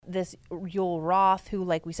this Yoel Roth, who,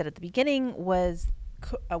 like we said at the beginning, was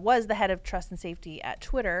the head of trust and safety at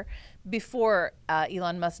Twitter before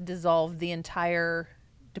Elon Musk dissolved the entire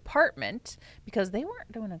department because they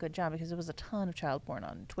weren't doing a good job because there was a ton of child porn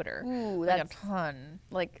on Twitter. Ooh, like a ton.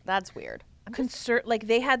 Like, that's weird. Like,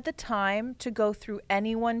 they had the time to go through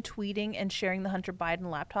anyone tweeting and sharing the Hunter Biden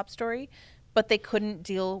laptop story, but they couldn't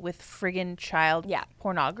deal with friggin' child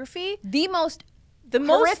pornography. The most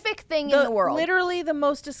horrific thing in the world. Literally the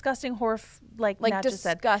most disgusting like Nat just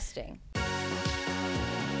said. Disgusting.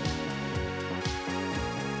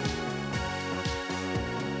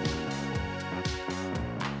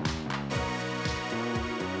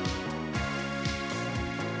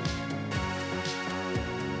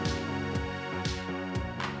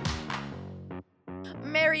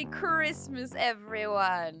 Merry Christmas,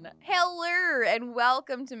 everyone. Hello, and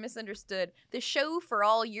welcome to Misunderstood, the show for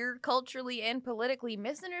all your culturally and politically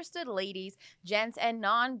misunderstood ladies, gents, and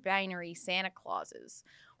non-binary Santa Clauses.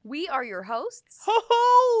 We are your hosts.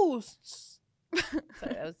 Hosts!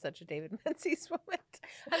 Sorry, that was such a David Menzies moment.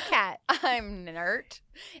 I'm Kat. I'm Nert.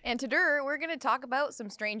 And today we're going to talk about some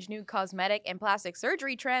strange new cosmetic and plastic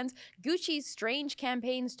surgery trends, Gucci's strange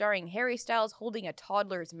campaign starring Harry Styles holding a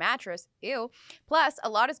toddler's mattress, ew. Plus, a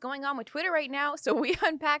lot is going on with Twitter right now, so we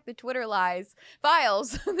unpack the Twitter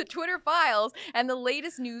the Twitter files, and the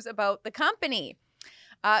latest news about the company.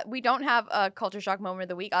 We don't have a culture shock moment of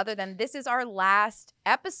the week other than this is our last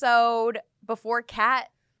episode before Kat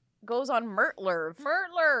goes on Mertlerv.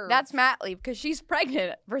 That's mat leave because she's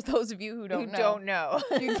pregnant. For those of you who don't know,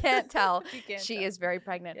 you can't tell. She is very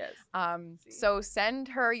pregnant. Yes. So send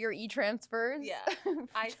her your e-transfers. Yeah,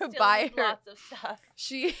 I to still buy need her lots of stuff.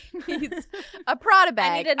 She needs a Prada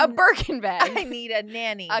bag, a Birkin bag. I need a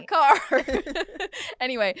nanny, a car.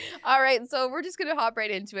 Anyway, all right. So we're just gonna hop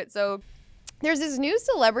right into it. So there's this new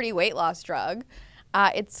celebrity weight loss drug.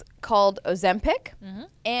 It's called Ozempic,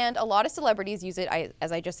 and a lot of celebrities use it,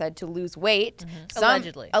 as I just said, to lose weight.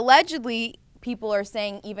 Allegedly, people are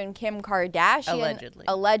saying even Kim Kardashian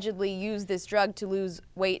allegedly used this drug to lose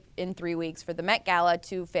weight in 3 weeks for the Met Gala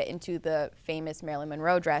to fit into the famous Marilyn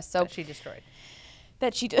Monroe dress. So that she destroyed.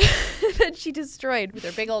 That she destroyed with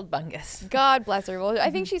her big old bungus. God bless her. Well,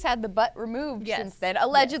 I think she's had the butt removed since then.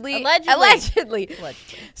 Allegedly.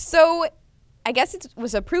 So I guess it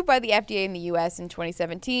was approved by the FDA in the U.S. in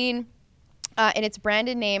 2017, and it's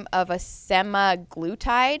branded name of a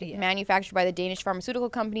semaglutide manufactured by the Danish pharmaceutical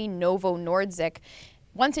company Novo Nordisk.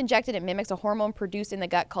 Once injected, it mimics a hormone produced in the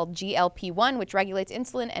gut called GLP-1, which regulates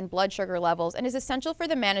insulin and blood sugar levels and is essential for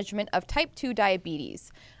the management of type 2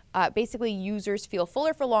 diabetes. Basically, users feel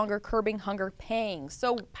fuller for longer, curbing hunger pangs.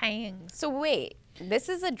 So wait, this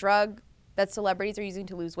is a drug that celebrities are using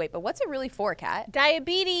to lose weight, but what's it really for, Kat?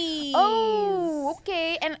 Diabetes. Oh,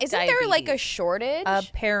 okay. And isn't there like a shortage?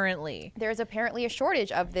 Apparently. There's apparently a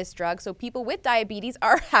shortage of this drug, so people with diabetes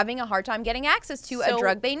are having a hard time getting access to a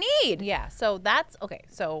drug they need. Yeah, so that's, okay,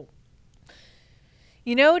 so,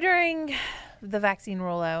 during the vaccine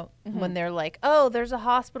rollout, when they're like, oh, there's a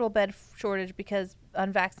hospital bed shortage because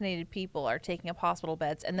unvaccinated people are taking up hospital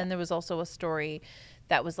beds, and then there was also a story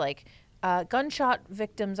that was like, gunshot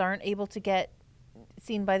victims aren't able to get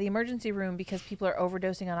seen by the emergency room because people are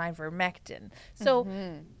overdosing on ivermectin. So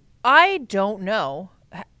I don't know.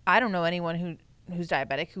 I don't know anyone who's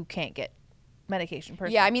diabetic who can't get medication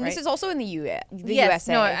personally. Yeah, I mean, this is also in the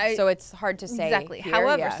USA, so it's hard to say. Exactly. Here,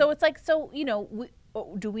 However, so it's like,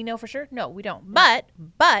 do we know for sure? No, we don't. But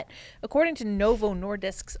according to Novo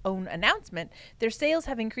Nordisk's own announcement, their sales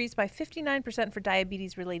have increased by 59% for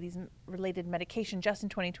diabetes-related medication just in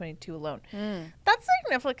 2022 alone. That's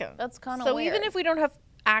significant. That's kind of so weird. even if we don't have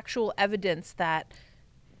actual evidence that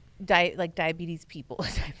diabetes people,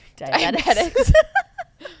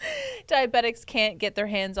 diabetics can't get their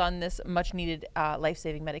hands on this much-needed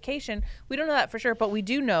life-saving medication, we don't know that for sure. But we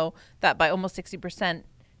do know that by almost 60%,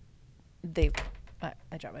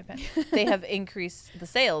 I dropped my pen. They have increased the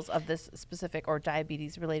sales of this specific or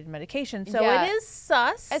diabetes-related medication. So it is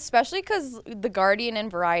sus. Especially because The Guardian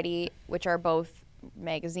and Variety, which are both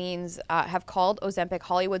magazines, have called Ozempic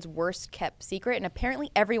Hollywood's worst kept secret, and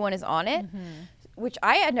apparently everyone is on it. Which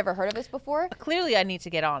I had never heard of this before. Clearly, I need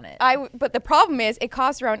to get on it. But the problem is it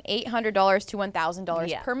costs around $800 to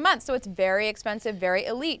 $1,000 per month. So it's very expensive, very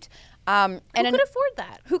elite. Who can afford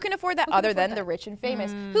that? Who can afford that other than the rich and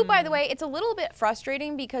famous? Who, by the way, it's a little bit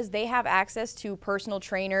frustrating because they have access to personal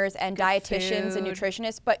trainers and dietitians and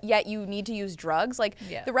nutritionists, but yet you need to use drugs. Like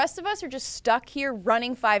the rest of us are just stuck here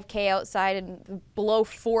running 5K outside and below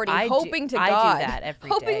 40, hoping to God. I do that every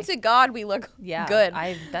day. Hoping to God we look good.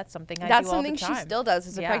 That's something I do all the time. That's something she still does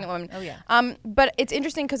as a pregnant woman. Oh, yeah. But it's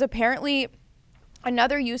interesting because apparently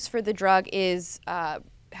Another use for the drug is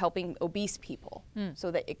helping obese people, so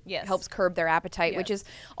that it helps curb their appetite, which is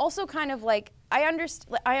also kind of like, I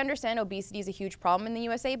understand obesity is a huge problem in the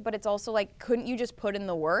USA, but it's also like, couldn't you just put in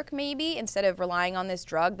the work maybe instead of relying on this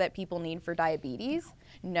drug that people need for diabetes?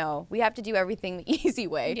 No, we have to do everything the easy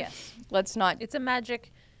way. Yes. Let's not. It's a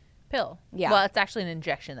magic pill. Yeah. Well, it's actually an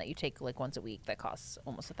injection that you take like once a week that costs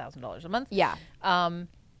almost $1,000 a month. Yeah.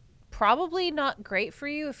 Probably not great for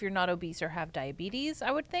you if you're not obese or have diabetes, I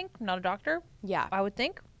would think. I'm not a doctor. Yeah. I would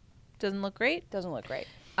think. Doesn't look great. Doesn't look great.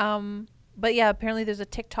 But yeah, apparently there's a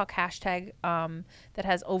TikTok hashtag that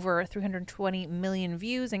has over 320 million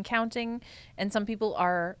views and counting. And some people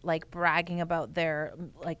are like bragging about their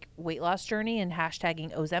like weight loss journey and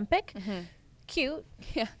hashtagging Ozempic. Cute.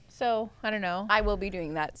 Yeah. So I don't know. I will be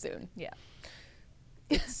doing that soon. Yeah.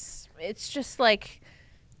 It's just like,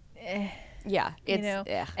 Yeah. It's, you know.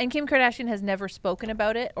 yeah. And Kim Kardashian has never spoken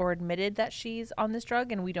about it or admitted that she's on this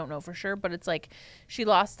drug, and we don't know for sure. But it's like she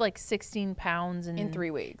lost like 16 pounds in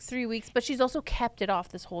 3 weeks. 3 weeks, but she's also kept it off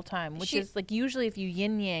this whole time, which is like usually if you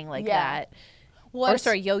yin yang like Yeah. that, or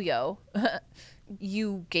sorry, yo-yo,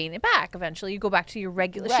 you gain it back eventually. You go back to your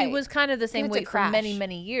regular. She Right. was kind of the same It's a weight for crash many,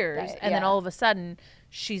 many years, diet, and then yeah. all of a sudden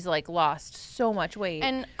she's like lost so much weight.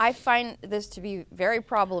 And I find this to be very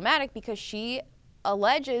problematic because she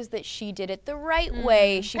alleges that she did it the right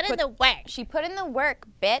way. She Put in the work. She put in the work,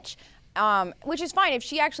 bitch. Which is fine. If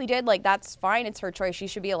she actually did, like, that's fine. It's her choice. She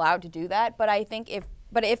should be allowed to do that. But I think if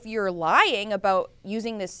you're lying about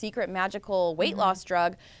using this secret magical weight loss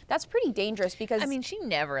drug, that's pretty dangerous because I mean, she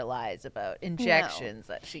never lies about injections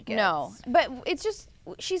that she gets. no. But it's just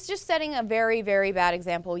she's just setting a very, very bad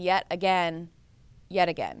example yet again.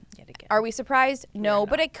 Are we surprised? No,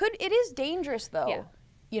 but it is dangerous though. Yeah.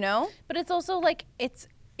 You know? But it's also like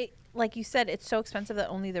like you said, it's so expensive that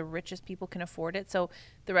only the richest people can afford it. So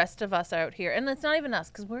the rest of us out here, and it's not even us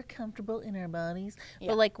because we're comfortable in our bodies. Yeah.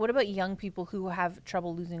 But like, what about young people who have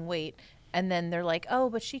trouble losing weight? And then they're like, oh,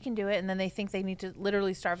 but she can do it. And then they think they need to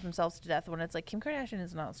literally starve themselves to death when it's like Kim Kardashian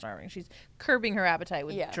is not starving. She's curbing her appetite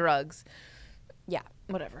with drugs. Yeah.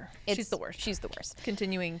 Whatever. She's the worst. She's the worst.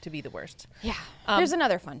 Continuing to be the worst. Yeah. There's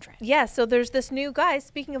another fun trend. Yeah. So there's this new guy,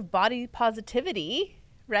 speaking of body positivity,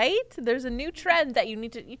 right? There's a new trend that you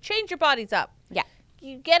change your bodies up. Yeah.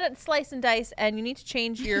 You get it slice and dice, and you need to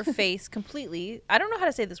change your face completely. I don't know how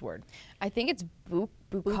to say this word. I think it's buccal.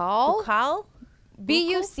 Buccal?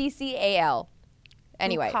 Buccal.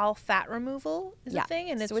 Anyway. Buccal fat removal is a thing.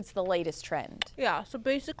 And so it's the latest trend. Yeah. So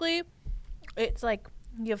basically, it's like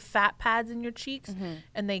you have fat pads in your cheeks,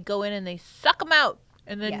 and they go in and they suck them out.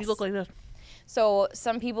 And then you look like this. So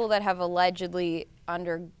some people that have allegedly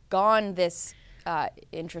undergone this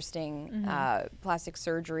interesting plastic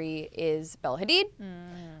surgery is Bella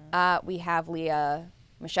Hadid. We have Leah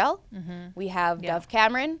Michelle. We have Dove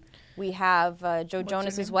Cameron. We have Joe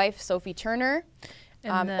Jonas's wife, Sophie Turner.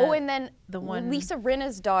 And then the one Lisa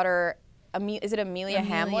Rinna's daughter. Is it Amelia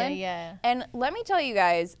Hamlin? Yeah. And let me tell you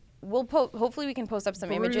guys, hopefully we can post up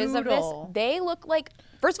some images of this. They look like,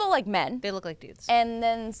 first of all, like men. They look like dudes. And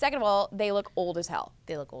then second of all, they look old as hell.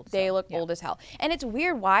 They look old as hell. And it's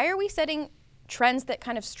weird. Why are we setting trends that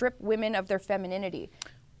kind of strip women of their femininity?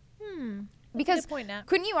 Because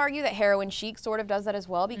couldn't you argue that heroin chic sort of does that as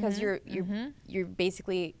well? Because you're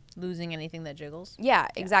basically losing anything that jiggles. Yeah,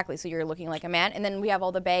 exactly. So you're looking like a man, and then we have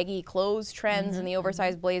all the baggy clothes trends and the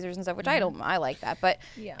oversized blazers and stuff, which I like that. But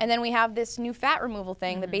and then we have this new fat removal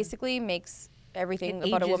thing that basically makes everything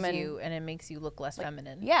about a woman, you, and it makes you look less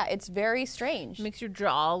feminine. Yeah, it's very strange. It makes your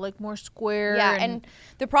jaw like more square. Yeah, and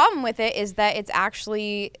the problem with it is that it's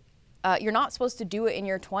actually you're not supposed to do it in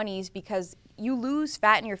your 20s because you lose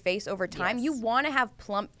fat in your face over time. You want to have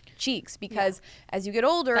plump cheeks because as you get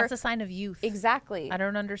older, that's a sign of youth. Exactly. I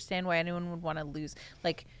don't understand why anyone would want to lose.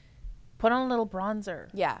 Like, put on a little bronzer.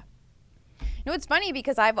 Yeah. You know, it's funny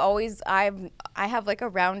because I have like a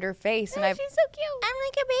rounder face, and she's so cute. I'm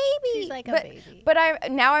like a baby. She's like a baby.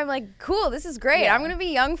 But now I'm like, cool. This is great. I'm gonna be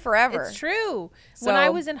young forever. It's true. When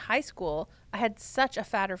I was in high school, I had such a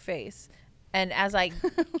fatter face, and as I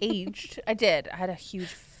aged, I had a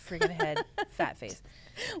huge freaking head, fat face.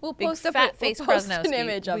 We'll Big post fat face Krozonouski. an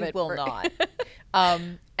image of it. We will not.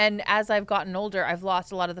 And as I've gotten older, I've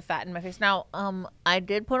lost a lot of the fat in my face. Now, I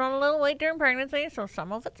did put on a little weight during pregnancy, so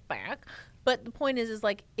some of it's back. But the point is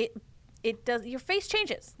like it does. Your face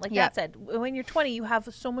changes. Like Dad said, when you're 20, you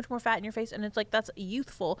have so much more fat in your face, and it's like that's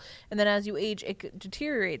youthful. And then as you age, it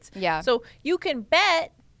deteriorates. Yeah. So you can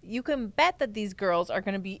bet that these girls are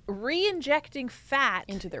going to be re-injecting fat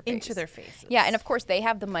into their faces. Yeah, and of course they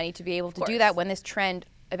have the money to be able to do that when this trend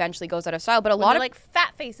eventually goes out of style. But a When lot they're of like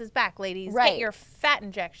fat faces back, ladies. Right. Get your fat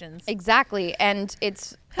injections. Exactly. And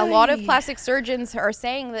it's a lot of plastic surgeons are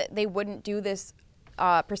saying that they wouldn't do this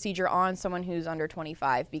procedure on someone who's under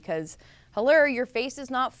 25 because, hello, your face is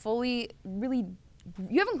not fully really,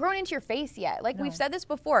 you haven't grown into your face yet. Like we've said this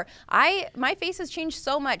before. My face has changed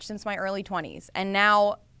so much since my early 20s. And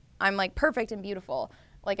now I'm like perfect and beautiful,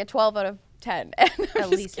 like a 12 out of 10. At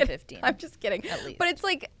least a 15. I'm just kidding. At least. But it's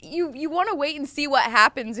like you want to wait and see what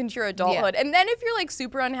happens into your adulthood. And then if you're like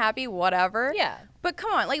super unhappy, whatever. Yeah. But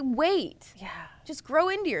come on, like wait. Yeah. Just grow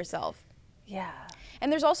into yourself. Yeah.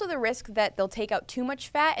 And there's also the risk that they'll take out too much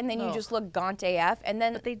fat and then you just look gaunt AF. And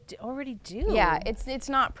then But they already do. yeah, it's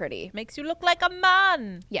not pretty. Makes you look like a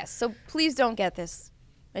man. Yes, so please don't get this.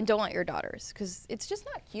 And don't let your daughters, because it's just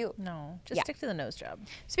not cute. No. Just Yeah. stick to the nose job.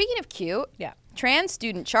 Speaking of cute, Yeah. trans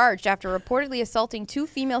student charged after reportedly assaulting 2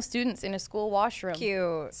 female students in a school washroom.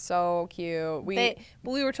 Cute. So cute. But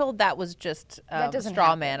we were told that was just a doesn't straw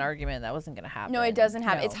happen. man argument. That wasn't going to happen. No, it doesn't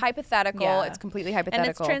happen. No. It's hypothetical. Yeah. It's completely And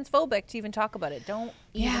it's hypothetical. transphobic to even talk about it. Don't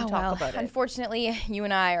even talk about it. Unfortunately, you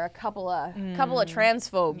and I are a couple of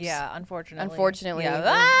transphobes. Yeah, unfortunately. Unfortunately.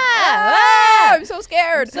 Yeah. I'm so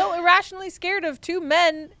scared. So irrationally scared of 2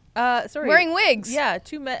 men. Wearing wigs. Yeah,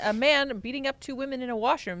 a man beating up 2 women in a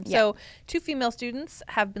washroom. Yeah. So 2 female students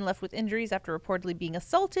have been left with injuries after reportedly being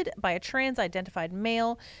assaulted by a trans-identified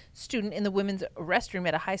male student in the women's restroom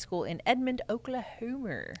at a high school in Edmond,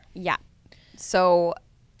 Oklahoma. Yeah. So,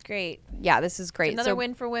 Great. yeah, this is great. Another So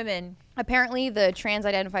win for women. apparently, the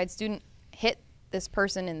trans-identified student hit this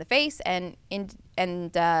person in the face, and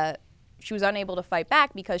she was unable to fight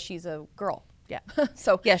back because she's a girl. Yeah.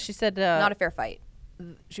 So Yeah, she said not a fair fight.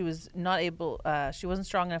 she was not able, she wasn't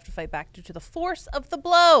strong enough to fight back due to the force of the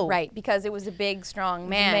blow. Right, because it was a big, strong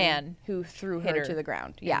man who threw hit her her to the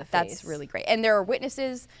ground. in Yeah, the that's face. really great. And there are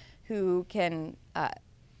witnesses who can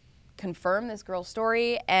confirm this girl's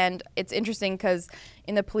story. And it's interesting because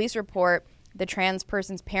in the police report, the trans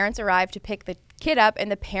person's parents arrived to pick the kid up,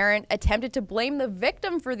 and the parent attempted to blame the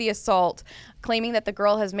victim for the assault, claiming that the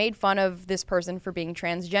girl has made fun of this person for being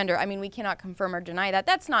transgender. I mean, we cannot confirm or deny that.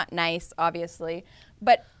 That's not nice, obviously.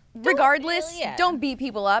 But regardless, don't beat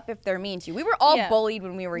people up if they're mean to you. We were all bullied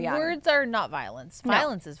when we were young. Words are not violence. No.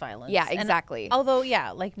 Violence is violence. Yeah, And exactly. although,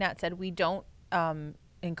 yeah, like Nat said, we don't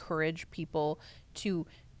encourage people to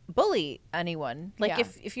bully anyone. Like, Yeah.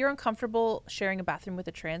 if you're uncomfortable sharing a bathroom with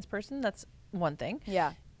a trans person, that's one thing.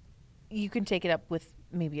 Yeah. You can take it up with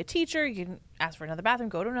maybe a teacher. You can ask for another bathroom,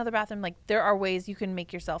 go to another bathroom. Like, there are ways you can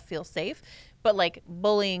make yourself feel safe. But, like,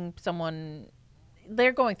 bullying someone,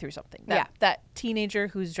 they're going through something. That teenager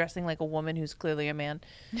who's dressing like a woman who's clearly a man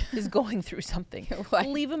is going through something.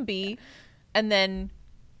 Leave him be. And then,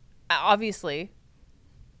 obviously,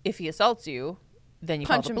 if he assaults you, then you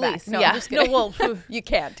Punch call him the back. police. No, yeah. I'm just kidding. No, well, You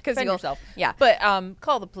can't because defend you'll yourself. Yeah. But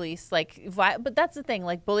call the police. Like, but that's the thing.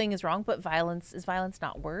 Like, bullying is wrong, but violence is violence,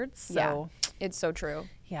 not words. So It's so true.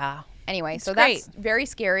 yeah. Anyway, so great. that's very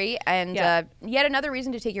scary, and Yeah. yet another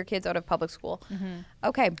reason to take your kids out of public school.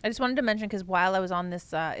 Okay. I just wanted to mention, because while I was on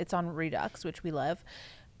this, it's on Redux, which we love.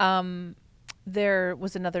 There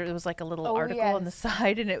was like a little article on the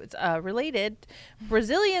side, and it was related.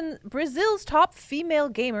 Brazil's top female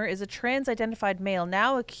gamer is a trans-identified male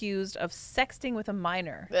now accused of sexting with a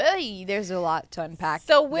minor. Hey, there's a lot to unpack.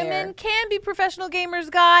 So women can be professional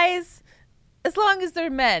gamers, guys, as long as they're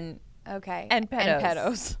men. Okay. And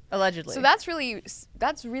pedos. Allegedly. So that's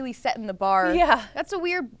really setting the bar. Yeah. That's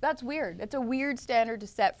weird. It's a weird standard to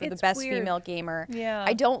set for the It's best weird. female gamer. Yeah.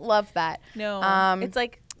 I don't love that. No. It's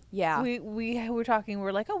like, yeah. we were talking,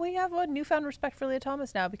 we're like, oh, we have a newfound respect for Leah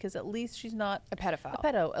Thomas now, because at least she's not a pedophile. a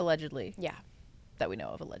pedo, allegedly. Yeah. That we know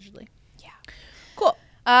of, allegedly. Yeah. Cool.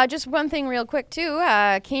 Just one thing real quick, too.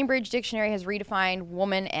 Cambridge Dictionary has redefined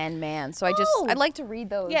woman and man. So I'd like to read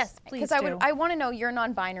those. Yes, please Because I want to know, you're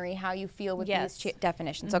non-binary, how you feel with Yes. these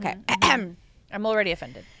definitions. Okay. I'm already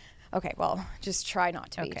offended. Okay, well, just try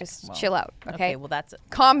not to be. Okay, Just well, chill out, okay? well, that's it.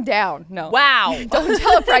 Calm down. No. Wow. Don't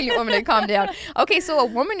tell a pregnant woman to calm down. Okay, so a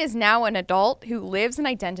woman is now an adult who lives and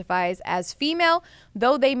identifies as female,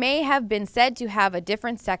 though they may have been said to have a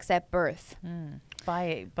different sex at birth.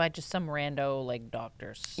 By just some rando, like,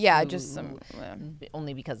 doctors. Yeah, who- just some...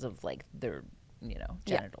 only because of, like, their,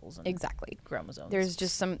 genitals and exactly. chromosomes.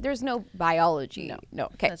 There's no biology. No.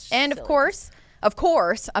 Okay. That's just And silly. of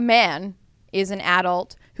course, a man is an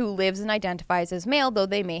adult who lives and identifies as male, though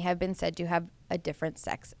they may have been said to have a different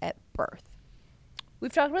sex at birth.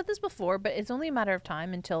 We've talked about this before, but it's only a matter of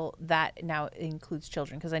time until that now includes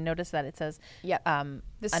children, because I noticed that it says an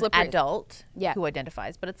adult who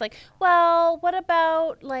identifies, but it's like, well, what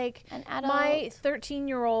about, like, An adult. my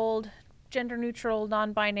 13-year-old gender neutral,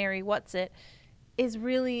 non-binary, what's it, is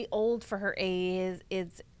really old for her age,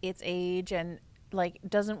 its age, and like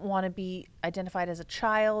doesn't want to be identified as a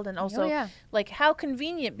child, and also like how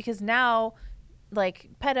convenient, because now like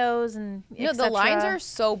pedos and the lines are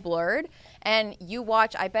so blurred, and you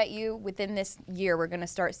watch, I bet you within this year we're going to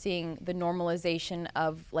start seeing the normalization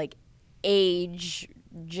of like age,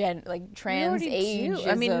 like trans age.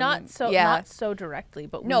 I mean, not so directly,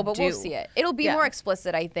 but but we'll see it. It'll be more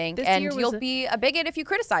explicit, I think, and you'll be a bigot if you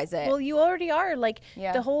criticize it. Well, you already are. Like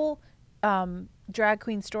the whole drag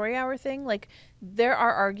queen story hour thing, like there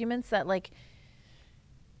are arguments that like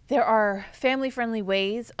there are family-friendly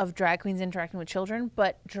ways of drag queens interacting with children,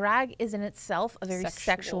 but drag is in itself a very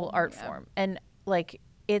sexual art form. And like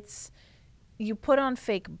you put on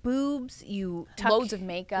fake boobs, you tuck loads of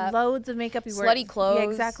makeup, you slutty clothes. Yeah,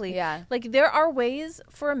 exactly. Yeah. Like there are ways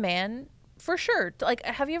for a man, for sure. Like,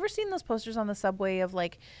 have you ever seen those posters on the subway of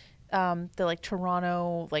like the like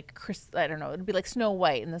Toronto, like I don't know, it'd be like Snow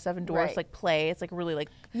White and the Seven Dwarfs like play. It's like really like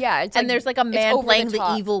it's and like, there's like a man playing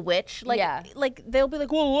the evil witch. Like like they'll be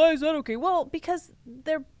like, well, why is that okay? Well, because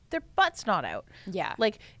their butt's not out. Yeah,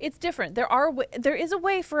 like it's different. There is a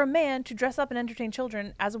way for a man to dress up and entertain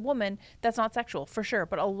children as a woman that's not sexual, for sure.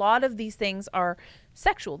 But a lot of these things are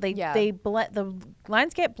sexual. The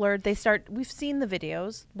lines get blurred. We've seen the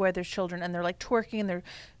videos where there's children and they're like twerking and they're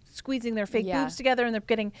squeezing their fake boobs together and they're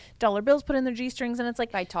getting dollar bills put in their G-strings, and it's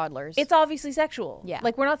like by toddlers. It's obviously sexual. Yeah,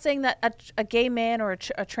 like we're not saying that a gay man or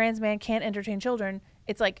a trans man can't entertain children.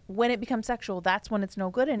 It's like when it becomes sexual, that's when it's no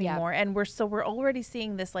good anymore. And we're already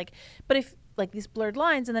seeing this, like, but if like these blurred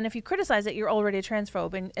lines, and then if you criticize it, you're already a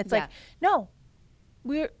transphobe, and it's like, no,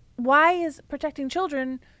 why is protecting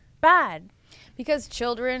children bad? Because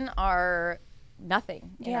children are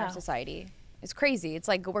nothing in our society. It's crazy. It's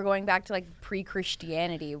like we're going back to like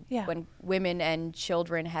pre-Christianity when women and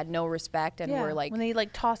children had no respect and were like, when they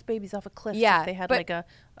like tossed babies off a cliff if they had like a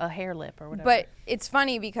hair lip or whatever. But it's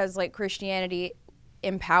funny because like Christianity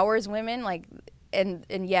empowers women, like, and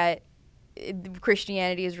yet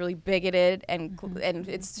Christianity is really bigoted, and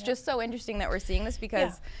it's just so interesting that we're seeing this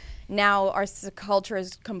because now our culture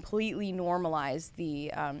has completely normalized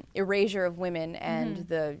the erasure of women and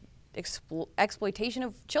the exploitation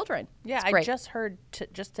of children. Yeah, I just heard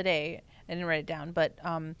just today, I didn't write it down, but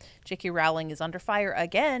J.K. Rowling is under fire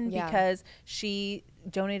again because she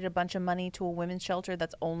donated a bunch of money to a women's shelter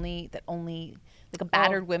that only like a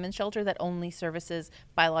battered women's shelter that only services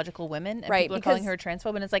biological women, and people are calling her a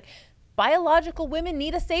transphobe, and it's like, biological women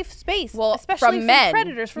need a safe space, especially from men.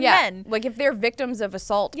 Predators, from men. Like if they're victims of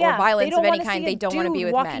assault or violence of any kind, they don't want to be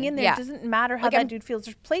with walking men. In there, it doesn't matter how that dude feels.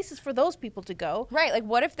 There's places for those people to go. Right. Like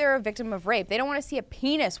what if they're a victim of rape? They don't want to see a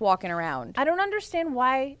penis walking around. I don't understand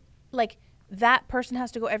why, like, that person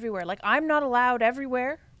has to go everywhere. Like, I'm not allowed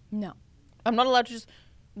everywhere. No. I'm not allowed to just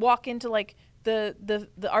walk into like the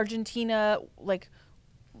Argentina like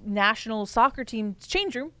national soccer team's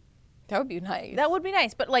change room. That would be nice. That would be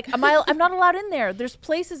nice, but like I'm not allowed in there. There's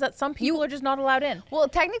places that some people are just not allowed in. Well,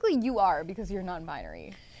 technically you are because you're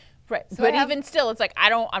non-binary. Right. So but even still, it's like I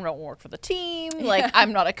don't work for the team. Like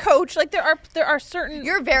I'm not a coach. Like there are certain.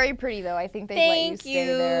 You're very pretty though. I think they'd let you stay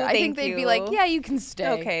there. I think they'd be like, yeah, you can stay.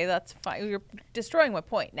 Okay, that's fine. You're destroying my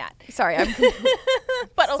point, Nat. Sorry, I'm.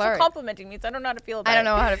 But also complimenting me, so I don't know how to feel about it. I don't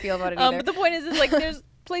know how to feel about it either. But the point is like there's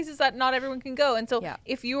places that not everyone can go, and so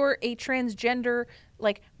if you're a transgender,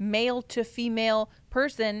 like male to female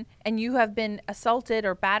person, and you have been assaulted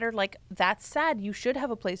or battered, like that's sad. You should have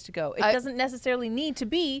a place to go. It doesn't necessarily need to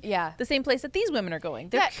be the same place that these women are going.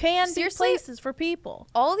 There can be places for people.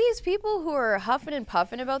 All these people who are huffing and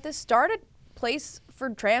puffing about this, start a place for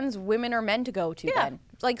trans women or men to go to. Then,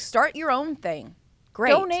 like, start your own thing.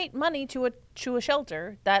 Great. Donate money to a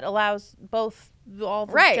shelter that allows all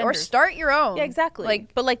the genders. Or Or start your own. Yeah, exactly.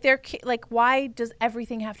 Like, but like why does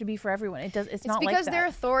everything have to be for everyone? It's not like that. It's because they're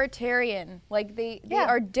authoritarian. Like they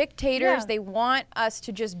are dictators. Yeah. They want us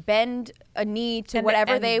to just bend a knee to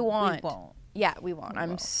whatever they want. We won't. Yeah, we won't.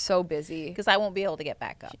 I'm so busy because I won't be able to get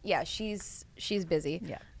back up. Yeah, she's busy.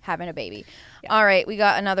 Yeah, having a baby. Yeah. All right, we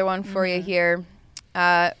got another one for you here.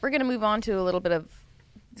 We're gonna move on to a little bit of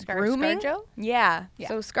grooming. ScarJo? Yeah.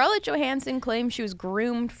 So Scarlett Johansson claims she was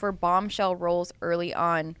groomed for bombshell roles early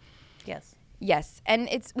on. Yes. And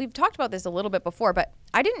we've talked about this a little bit before, but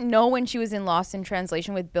I didn't know when she was in Lost in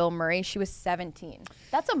Translation with Bill Murray, she was 17.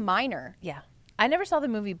 That's a minor. Yeah. I never saw the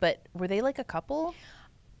movie, but were they like a couple?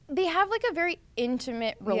 They have like a very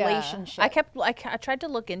intimate relationship. I tried to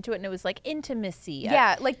look into it, and it was like intimacy.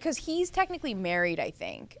 Yeah, like because he's technically married, I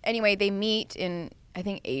think. Anyway, they meet in, I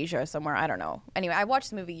think, Asia somewhere. I don't know. Anyway, I watched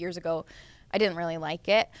the movie years ago. I didn't really like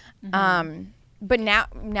it. But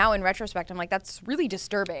now in retrospect, I'm like, that's really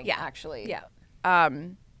disturbing. Yeah. Actually. Yeah.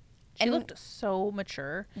 She and looked so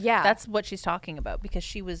mature. Yeah. That's what she's talking about, because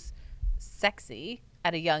she was sexy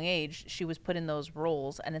at a young age. She was put in those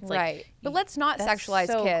roles, and it's right. like, But let's not that's sexualize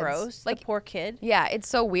so kids. gross. Like, the poor kid. Yeah, it's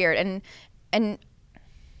so weird. And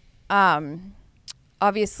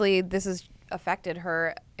obviously this has affected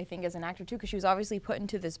her, I think, as an actor too, because she was obviously put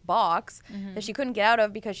into this box that she couldn't get out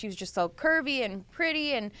of because she was just so curvy and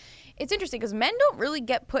pretty. And it's interesting because men don't really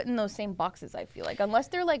get put in those same boxes, I feel like, unless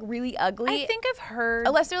they're like really ugly. I think I've heard.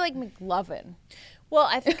 Unless they're like McLovin. Well,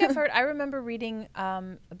 I think I've heard. I remember reading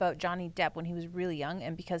about Johnny Depp when he was really young,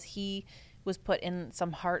 and because he was put in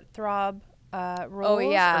some heartthrob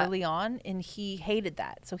roles early on, and he hated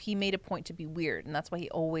that, so he made a point to be weird, and that's why he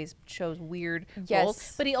always chose weird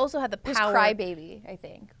roles. But he also had the power. It was Crybaby, I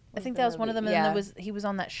think. I think that was one of them, and then he was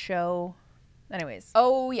on that show. Anyways.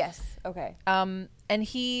 Oh yes. Okay. And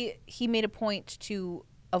he made a point to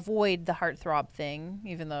avoid the heartthrob thing,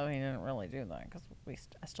 even though he didn't really do that, because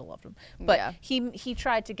I still loved him. But he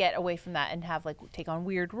tried to get away from that and have take on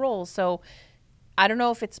weird roles. So I don't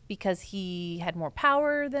know if it's because he had more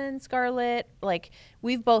power than Scarlett. Like,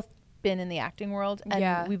 we've both been in the acting world,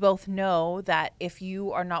 and we both know that if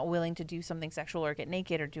you are not willing to do something sexual or get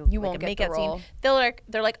naked or do a makeup scene,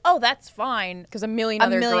 they're like, oh, that's fine, because a million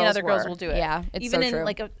other girls will do it. Yeah, it's even so in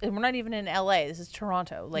true. we're not even in LA. This is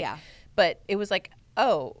Toronto. But it was like,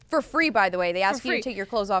 oh, for free, by the way. They ask you to take your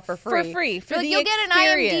clothes off for free. For free. For you're the you'll get an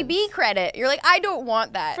IMDb credit. You're like, I don't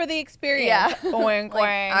want that. For the experience. Yeah. Oink,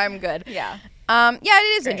 oink. I'm good. Yeah. Yeah,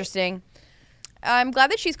 it is interesting. I'm glad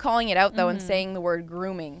that she's calling it out, though, and saying the word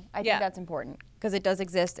grooming. I think that's important, because it does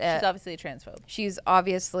exist. She's obviously a transphobe.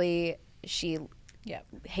 She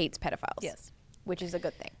hates pedophiles. Yes. Which is a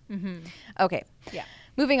good thing. Mm-hmm. Okay. Yeah.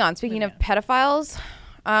 Moving on. Speaking of pedophiles.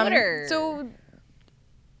 Twitter. So,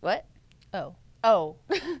 what? Oh.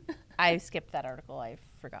 I skipped that article. I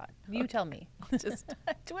forgot. You tell me. Just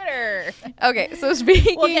Twitter. Okay, so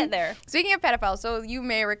we'll get there. Speaking of pedophiles, so you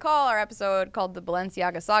may recall our episode called the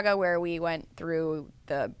Balenciaga Saga, where we went through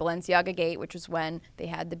the Balenciaga Gate, which was when they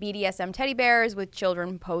had the BDSM teddy bears with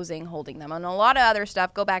children posing, holding them, and a lot of other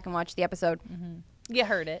stuff. Go back and watch the episode. Mm-hmm. You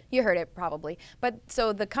heard it. You heard it, probably. But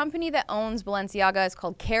so the company that owns Balenciaga is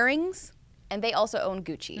called Kering's, and they also own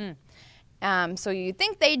Gucci. So you'd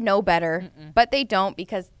think they'd know better, but they don't,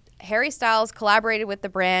 because Harry Styles collaborated with the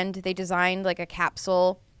brand. They designed like a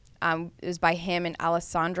capsule. It was by him and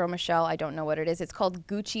Alessandro Michele. I don't know what it is. It's called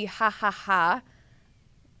Gucci Ha Ha Ha.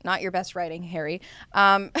 Not your best writing, Harry.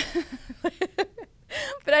 But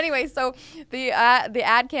anyway, so the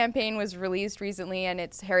ad campaign was released recently, and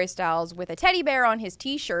it's Harry Styles with a teddy bear on his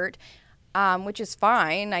T-shirt, which is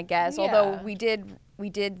fine, I guess. Yeah. Although we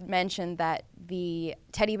did mention that the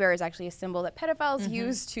teddy bear is actually a symbol that pedophiles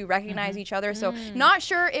use to recognize each other. So not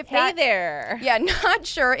sure if not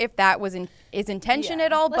sure if that was his intention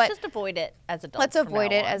at all. Let's just avoid it as adults. Let's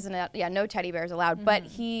avoid it as no teddy bears allowed. But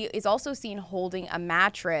he is also seen holding a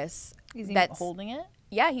mattress. That's holding it.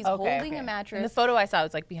 Yeah, he's holding a mattress. In the photo I saw, it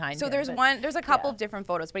was like behind him. So there's a couple of different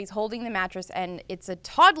photos, but he's holding the mattress, and it's a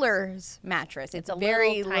toddler's mattress. It's a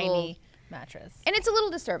very little tiny mattress. And it's a little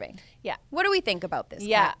disturbing. Yeah. What do we think about this?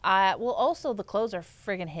 Yeah. Well, also the clothes are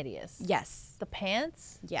friggin' hideous. Yes. The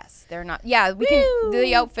pants? Yes, they're not. Yeah, we can.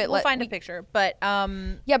 The outfit. We'll find a picture. But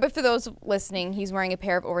yeah, but for those listening, he's wearing a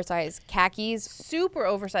pair of oversized khakis. Super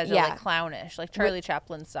oversized, like clownish, like Charlie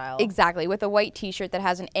Chaplin style. Exactly, with a white T-shirt that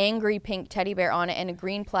has an angry pink teddy bear on it and a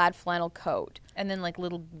green plaid flannel coat. And then like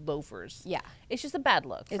little loafers. Yeah. It's just a bad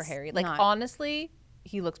look for Harry. Like honestly,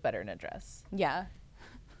 he looks better in a dress. Yeah.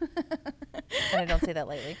 And I don't say that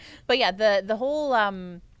lightly. But yeah, the whole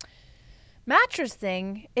mattress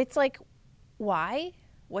thing, it's like, why?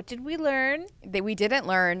 What did we learn? That we didn't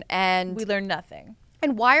learn, and we learned nothing.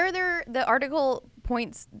 And why are the article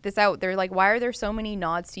points this out. They're like, why are there so many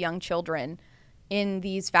nods to young children in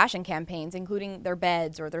these fashion campaigns, including their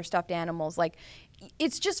beds or their stuffed animals? Like,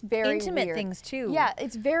 it's just very intimate weird. things too. Yeah,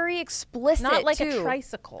 it's very explicit. Not like too. a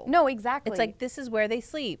tricycle. No, exactly. It's like, this is where they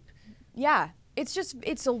sleep. Yeah. It's just,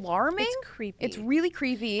 it's alarming. It's creepy. It's really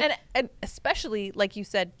creepy. And especially, like you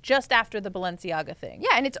said, just after the Balenciaga thing.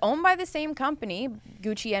 Yeah, and it's owned by the same company,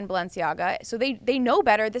 Gucci and Balenciaga. So they know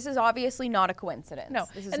better. This is obviously not a coincidence. No.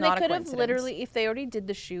 This is and not they could a have literally, if they already did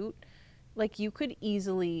the shoot, like, you could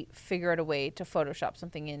easily figure out a way to Photoshop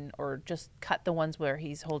something in, or just cut the ones where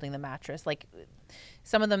he's holding the mattress. Like,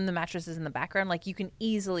 some of them, the mattress is in the background. Like, you can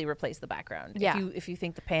easily replace the background. Yeah. If you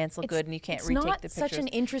think the pants look good and you can't retake the pictures. It's not such an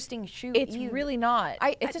interesting shoot. It's really not.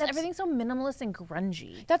 It's just everything's so minimalist and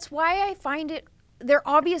grungy. That's why I find it, they're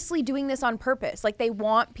obviously doing this on purpose. Like, they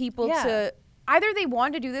want people to, either they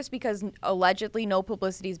want to do this because allegedly no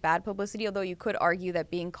publicity is bad publicity, although you could argue that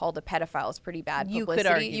being called a pedophile is pretty bad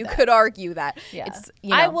publicity. You could argue that. Yeah.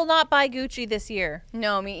 I will not buy Gucci this year.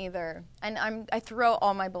 No, me either. And I threw out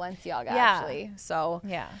all my Balenciaga actually. So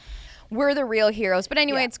yeah, we're the real heroes. But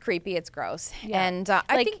anyway, it's creepy. It's gross. Yeah. And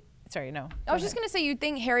I think. Sorry, no. I was just going to say, you'd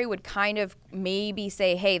think Harry would kind of maybe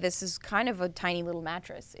say, hey, this is kind of a tiny little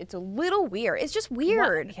mattress. It's a little weird. It's just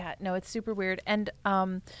weird. What? Yeah, no, it's super weird. And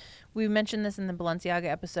we mentioned this in the Balenciaga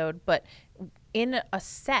episode, but in a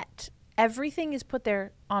set, everything is put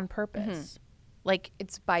there on purpose. Like,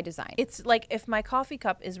 it's by design. It's like if my coffee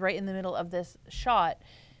cup is right in the middle of this shot,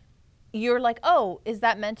 you're like, oh, is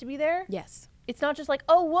that meant to be there? Yes. It's not just like,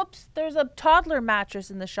 oh, whoops, there's a toddler mattress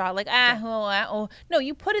in the shot. Like, oh. No,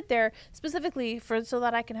 you put it there specifically so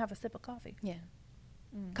that I can have a sip of coffee. Yeah.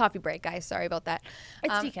 Coffee break, guys. Sorry about that.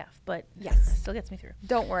 It's decaf, but yes, still gets me through.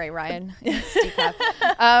 Don't worry, Ryan. It's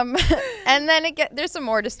decaf. And then there's some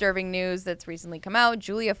more disturbing news that's recently come out.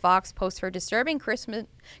 Julia Fox posts her disturbing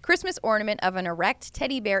Christmas ornament of an erect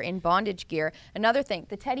teddy bear in bondage gear. Another thing,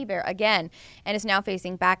 the teddy bear again, and is now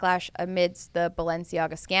facing backlash amidst the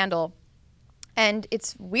Balenciaga scandal. And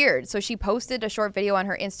it's weird. So she posted a short video on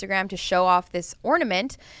her Instagram to show off this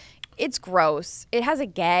ornament. It's gross. It has a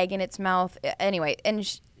gag in its mouth. Anyway,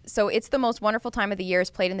 so it's the most wonderful time of the year is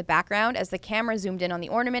played in the background as the camera zoomed in on the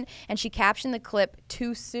ornament, and she captioned the clip,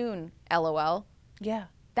 "Too soon, LOL." Yeah.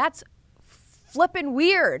 That's flippin'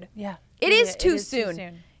 weird. Yeah. It is too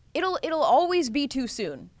soon. It'll always be too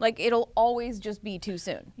soon. Like, it'll always just be too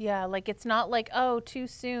soon. Yeah, like, it's not like, oh, too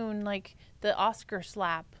soon, like the Oscar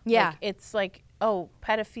slap. Yeah. Like, it's like, oh,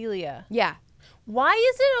 pedophilia. Yeah. Why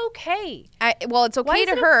is it okay? Well, it's okay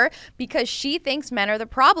to her because she thinks men are the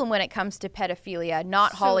problem when it comes to pedophilia,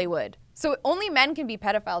 not Hollywood. So only men can be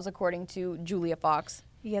pedophiles, according to Julia Fox.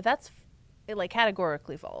 Yeah, that's like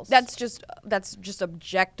categorically false. That's just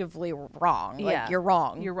objectively wrong. Like, you're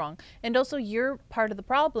wrong. You're wrong. And also, you're part of the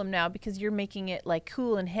problem now because you're making it like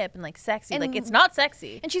cool and hip and like sexy. And like, it's not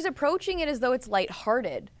sexy. And she's approaching it as though it's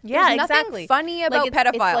lighthearted. Yeah, There's nothing funny about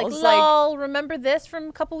pedophiles. It's like, lol, remember this from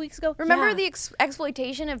a couple weeks ago? Remember the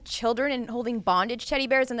exploitation of children and holding bondage teddy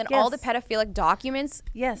bears, and then all the pedophilic documents?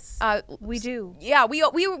 Yes, we do. Yeah,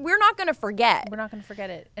 we're not going to forget. We're not going to forget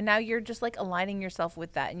it. And now you're just like aligning yourself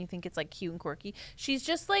with that, and you think it's like cute and quirky. She's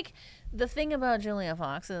just like, the thing about Julia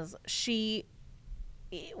Fox is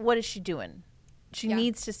what is she doing? She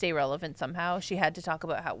needs to stay relevant somehow. She had to talk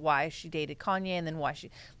about why she dated Kanye, and then why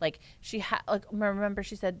remember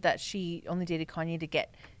she said that she only dated Kanye to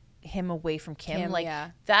get him away from Kim.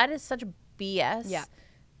 That is such BS. Yeah.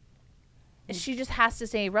 She just has to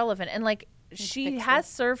stay relevant, and like, she has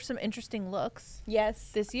served some interesting looks.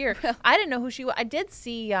 Yes. This year. I didn't know who she was. I did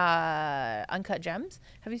see Uncut Gems.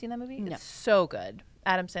 Have you seen that movie? No. It's so good.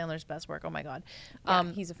 Adam Sandler's best work. Oh my God.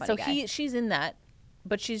 He's a funny guy. So she's in that,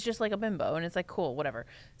 but she's just like a bimbo, and it's like, cool, whatever.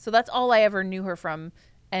 So that's all I ever knew her from.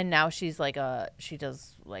 And now she's like she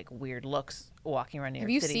does like weird looks walking around New York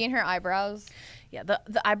City. Have you seen her eyebrows? Yeah,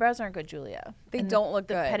 the eyebrows aren't good, Julia. They don't look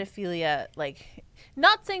good. The pedophilia, like,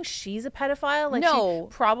 not saying she's a pedophile. Like, no,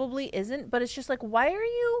 she probably isn't. But it's just like, why are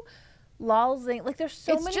you lolzing? Like, there's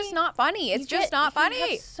so many. It's just not funny. It's just not funny.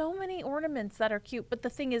 You have so many ornaments that are cute. But the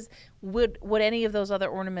thing is, would any of those other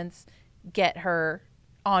ornaments get her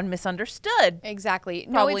on Misunderstood? Exactly.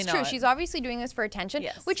 Probably no, it's not. true. She's obviously doing this for attention,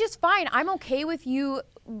 yes, which is fine. I'm okay with you,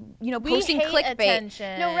 posting hate clickbait.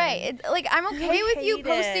 Attention. No, right. It's like, I'm okay with you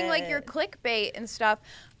posting like your clickbait and stuff,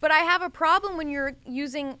 but I have a problem when you're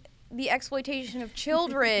using the exploitation of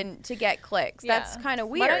children to get clicks. Yeah. That's kind of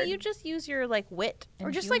weird. Why don't you just use your like wit and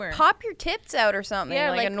or just humor? Like pop your tits out or something,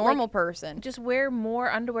 like a normal person. Just wear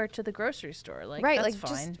more underwear to the grocery store. Like, right, that's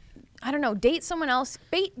like fine. I don't know, date someone else.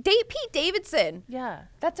 Date Pete Davidson. Yeah.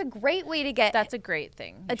 That's a great way to get That's a great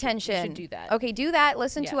thing. Attention. You should do that. Okay, do that.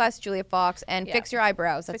 Listen to us, Julia Fox, and fix your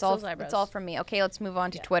eyebrows. That's all. That's all from me. Okay, let's move on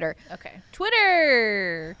to Twitter. Okay.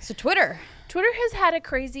 Twitter. So Twitter has had a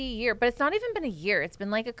crazy year, but it's not even been a year. It's been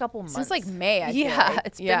like a couple months. Since like May, I feel like.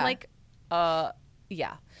 It's been like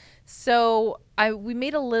So we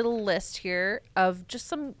made a little list here of just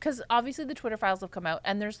some, because obviously the Twitter files have come out,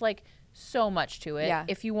 and there's like so much to it. Yeah.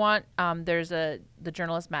 If you want, there's the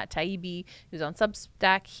journalist Matt Taibbi who's on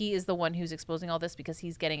Substack. He is the one who's exposing all this because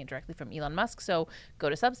he's getting it directly from Elon Musk. So go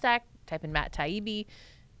to Substack, type in Matt Taibbi,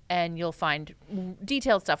 and you'll find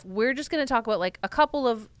detailed stuff. We're just going to talk about like a couple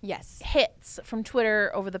of hits from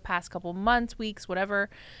Twitter over the past couple months, weeks, whatever.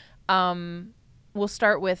 We'll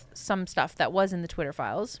start with some stuff that was in the Twitter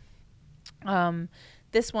files.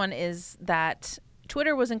 This one is that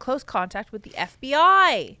Twitter was in close contact with the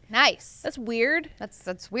FBI. Nice. That's weird.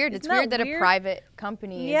 That's weird. It's Isn't weird that that weird? a private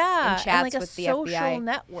company is Yeah, in chats and like with the a social FBI.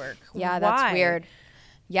 network. Yeah, Why? that's weird.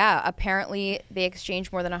 Yeah, apparently they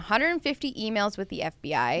exchanged more than 150 emails with the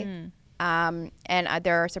FBI. And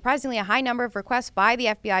there are surprisingly a high number of requests by the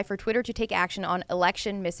FBI for Twitter to take action on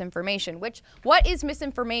election misinformation. What is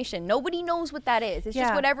misinformation? Nobody knows what that is. It's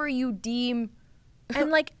just whatever you deem. And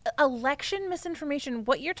like election misinformation,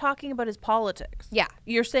 what you're talking about is politics. Yeah.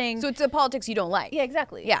 You're saying. So it's the politics you don't like. Yeah,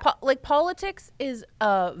 exactly. Yeah. Like politics is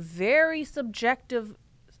a very subjective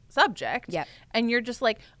subject. Yep. And you're just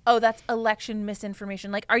like, oh, that's election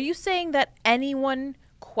misinformation. Like, are you saying that anyone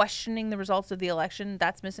questioning the results of the election,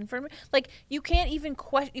 that's misinformation? Like, you can't even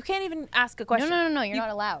ask a question. No. You're not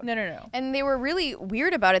allowed. No. And they were really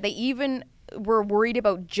weird about it. They even were worried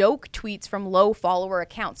about joke tweets from low follower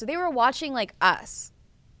accounts. So they were watching like us.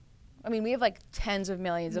 I mean, we have like tens of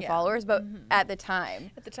millions of followers, but at the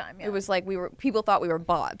time, it was like people thought we were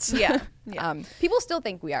bots. Yeah. People still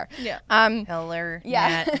think we are. Yeah. Heller.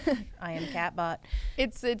 Yeah. Matt, I am Catbot.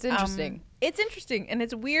 It's interesting. It's interesting, and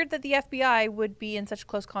it's weird that the FBI would be in such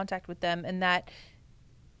close contact with them, and that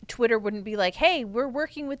Twitter wouldn't be like, "Hey, we're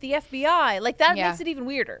working with the FBI." Like that makes it even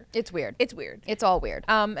weirder. It's weird. It's weird. It's all weird.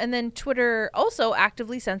 And then Twitter also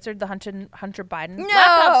actively censored the Hunter Biden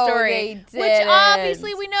laptop story, which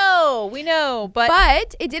obviously we know, but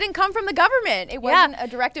it didn't come from the government. It wasn't a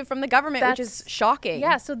directive from the government, which is shocking.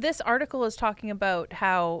 Yeah. So this article is talking about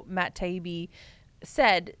how Matt Taibbi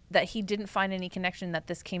said that he didn't find any connection that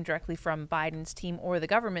this came directly from Biden's team or the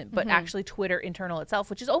government, but actually Twitter internal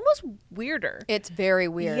itself, which is almost weirder. It's very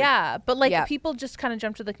weird. Yeah, but like people just kind of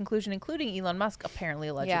jumped to the conclusion, including Elon Musk, apparently,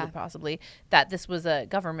 allegedly, possibly, that this was a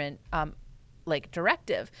government like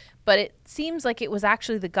directive. But it seems like it was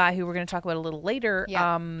actually the guy who we're going to talk about a little later.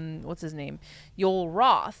 What's his name? Yoel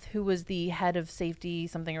Roth, who was the head of safety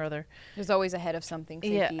something or other. There's always a head of something,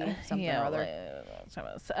 safety, something or other.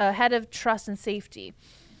 Head of trust and safety.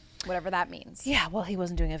 Whatever that means. Yeah, well, he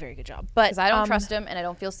wasn't doing a very good job. Because I don't trust him and I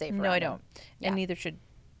don't feel safe around him. No, I don't. And neither should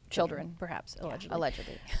children. Perhaps, allegedly.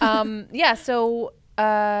 Allegedly. So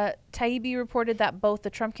Taibbi reported that both the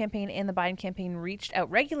Trump campaign and the Biden campaign reached out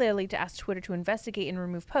regularly to ask Twitter to investigate and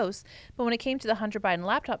remove posts. But when it came to the Hunter Biden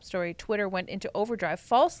laptop story, Twitter went into overdrive,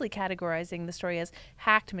 falsely categorizing the story as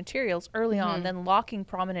hacked materials early on, then locking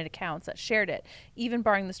prominent accounts that shared it, even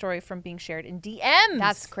barring the story from being shared in DMs.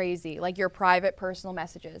 That's crazy. Like your private personal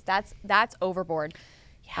messages. That's overboard.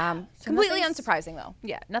 Yeah. Completely unsurprising though.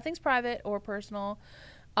 Yeah. Nothing's private or personal.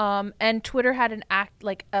 And Twitter had an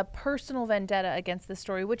a personal vendetta against this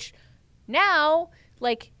story, which now,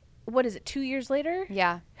 like, what is it, 2 years later?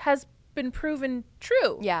 Yeah. Has been proven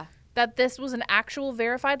true. Yeah. That this was an actual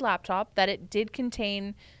verified laptop, that it did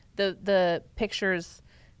contain the pictures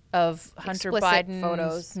of Hunter Explicit Biden's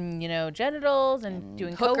photos, genitals and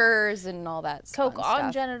doing hookers and all that coke on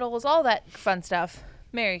stuff. Genitals, all that fun stuff.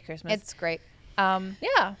 Merry Christmas. It's great.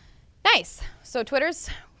 Yeah. Nice. So Twitter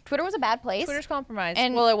was a bad place. Twitter's compromised.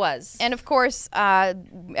 And, well, it was. And of course,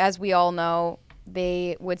 as we all know,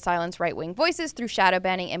 they would silence right-wing voices through shadow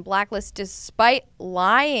banning and blacklist, despite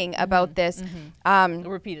lying about this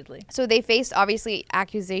repeatedly. So they faced obviously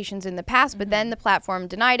accusations in the past, but then the platform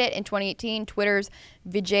denied it. In 2018, Twitter's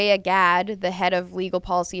Vijaya Gad, the head of legal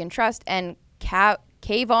policy and trust, and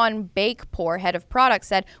Kayvon Bakepour, head of product,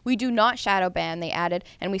 said, "We do not shadow ban," they added,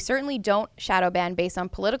 "and we certainly don't shadow ban based on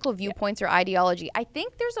political viewpoints or ideology." I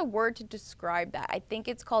think there's a word to describe that. I think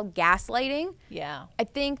it's called gaslighting. Yeah. I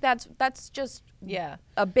think that's just Yeah.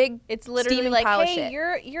 a big It's literally steaming like, pile of hey,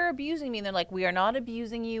 shit. you're abusing me. And they're like, we are not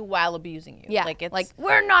abusing you while abusing you. Yeah. Like, it's like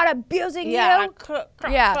we're not abusing you. yeah.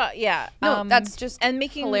 Yeah. No, that's just and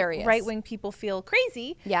making hilarious. right-wing people feel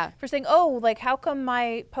crazy. Yeah. For saying, oh, like, how come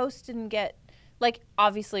my post didn't get, like,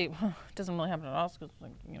 obviously, it doesn't really happen to us because,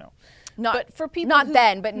 like, Not, but for people not who,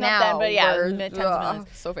 then, but not now. then, but yeah, we're, tens of millions.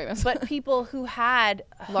 So famous. But people who had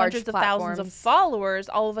hundreds of thousands of followers,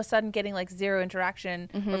 all of a sudden getting like zero interaction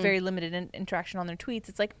or very limited interaction on their tweets.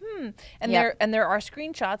 It's like, and there are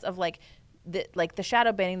screenshots of like the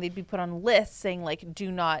shadow banning. They'd be put on lists saying like,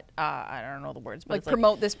 do not, I don't know the words, but like it's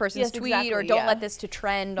promote this person's tweet or don't let this to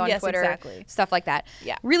trend on Twitter. Exactly. Stuff like that.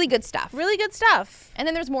 Yeah. Really good stuff. Really good stuff. And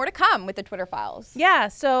then there's more to come with the Twitter files. Yeah.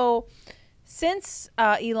 So since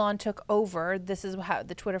Elon took over, this is how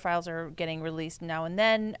the Twitter files are getting released now and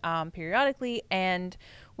then, periodically, and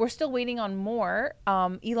we're still waiting on more.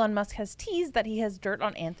 Elon Musk has teased that he has dirt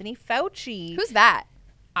on Anthony Fauci. Who's that?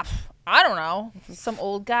 I don't know. Some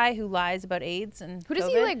old guy who lies about AIDS and who does COVID.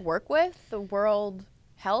 he like work with? The World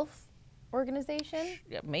Health Organization?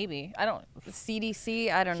 Yeah, maybe. I don't. The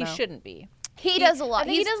CDC? I don't know. He shouldn't be. He does a lot. I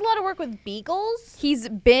think he does a lot of work with beagles. He's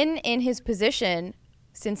been in his position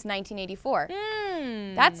since 1984.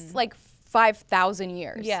 That's like 5,000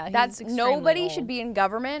 years. Yeah, that's he's nobody old. should be in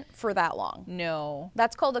government for that long. No.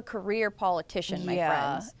 That's called a career politician, my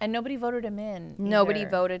friends. And nobody voted him in. Nobody either.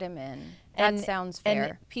 voted him in. That sounds fair.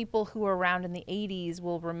 And people who were around in the 80s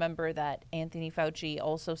will remember that Anthony Fauci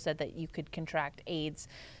also said that you could contract AIDS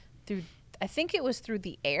through, I think it was through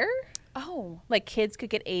the air. Oh. Like kids could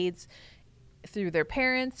get AIDS through their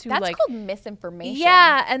parents who That's like called misinformation.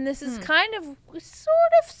 Yeah, and this is kind of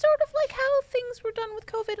sort of like how things were done with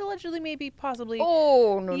COVID, allegedly, maybe, possibly.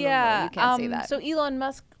 Oh, no, yeah. no, you can't say that. So Elon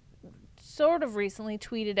Musk sort of recently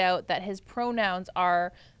tweeted out that his pronouns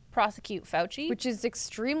are prosecute Fauci. Which is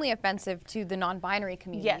extremely offensive to the non-binary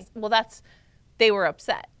community. Yes. Well, they were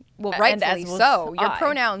upset. Well, And rightfully as was so. Your I.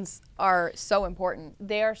 pronouns are so important.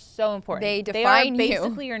 They are so important. They define they you. are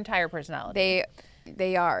basically your entire personality.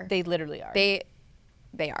 They are. They literally are. They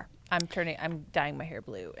are. I'm dyeing my hair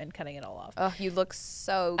blue and cutting it all off. Oh, you look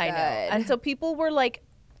so good. I know. And so people were like,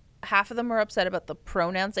 half of them were upset about the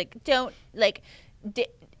pronouns. Like, don't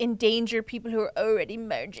endanger people who are already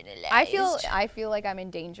marginalized. I feel like I'm in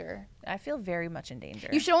danger. I feel very much in danger.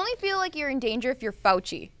 You should only feel like you're in danger if you're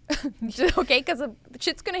Fauci. Okay? Because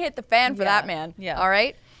shit's going to hit the fan for that man. Yeah. All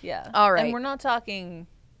right? Yeah. All right. And we're not talking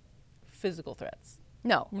physical threats.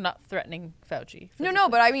 No. We're not threatening Fauci. No,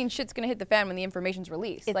 but I mean, shit's going to hit the fan when the information's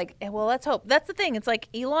released. Well, let's hope. That's the thing. It's like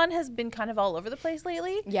Elon has been kind of all over the place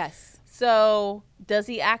lately. Yes. So does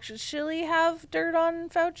he actually have dirt on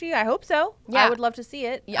Fauci? I hope so. Yeah. I would love to see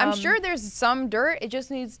it. Yeah, I'm sure there's some dirt. It just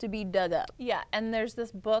needs to be dug up. Yeah, and there's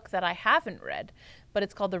this book that I haven't read, but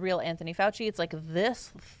it's called The Real Anthony Fauci. It's like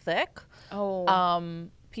this thick. Oh.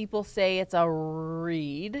 People say it's a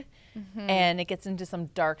read, and it gets into some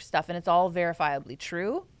dark stuff, and it's all verifiably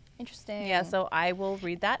true. Interesting. Yeah, so I will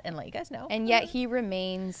read that and let you guys know. And yet he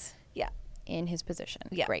remains in his position.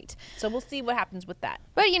 Yeah. Great. So we'll see what happens with that.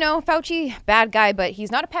 But, Fauci, bad guy, but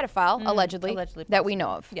he's not a pedophile, allegedly, that we know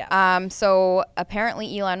of. Yeah. So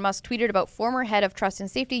apparently Elon Musk tweeted about former head of Trust and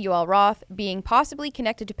Safety, Yoel Roth, being possibly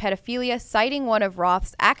connected to pedophilia, citing one of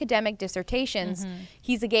Roth's academic dissertations.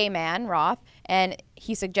 He's a gay man, Roth, and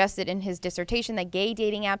he suggested in his dissertation that gay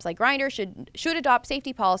dating apps like Grindr should adopt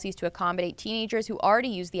safety policies to accommodate teenagers who already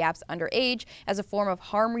use the apps underage as a form of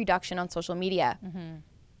harm reduction on social media.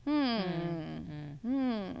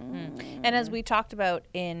 And as we talked about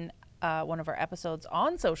in one of our episodes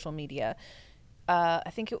on social media, I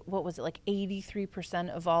think what was it, like 83%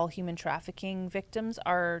 of all human trafficking victims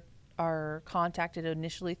are contacted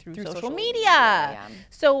initially through social media. Yeah.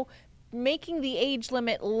 So making the age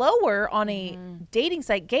limit lower on a dating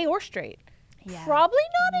site, gay or straight, probably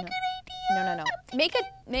not a good idea.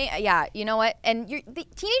 No. You know what? And the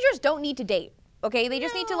teenagers don't need to date. Okay, they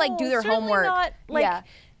just need to do their certainly homework. Not.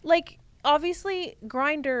 Like obviously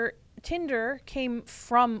Tinder came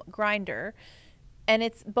from Grindr, and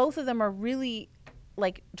it's both of them are really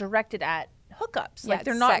like directed at hookups. Yeah, Like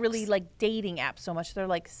they're not sex. really like dating apps so much. They're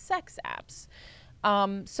like sex apps.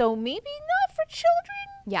 So maybe not for children.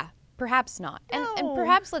 Yeah, perhaps not. And No.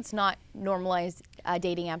 perhaps let's not normalize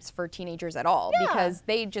dating apps for teenagers at all because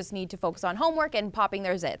they just need to focus on homework and popping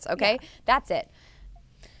their zits, okay? That's it.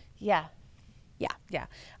 Yeah. Yeah.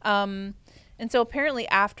 And so apparently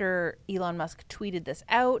after Elon Musk tweeted this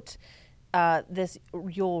out, this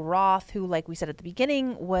Yoel Roth, who, like we said at the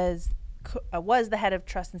beginning, was the head of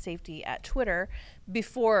trust and safety at Twitter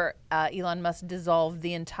before Elon Musk dissolved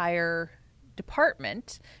the entire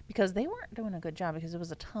department because they weren't doing a good job because there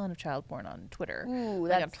was a ton of child porn on Twitter. Ooh,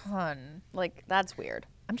 like that's a ton. that's weird.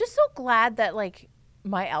 I'm just so glad that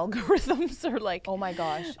my algorithms are like, Oh my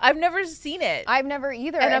gosh. I've never seen it. I've never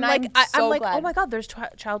either. and I'm like, I'm like, glad. oh my God, there's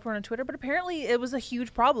child porn on Twitter, but apparently it was a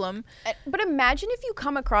huge problem. But imagine if you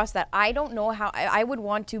come across that. I don't know how. I would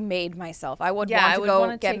want to maid myself. I would Yeah, I want to would go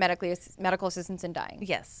wanna get take- medical assistance in dying.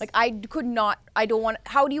 Yes. Like I could not. I don't want.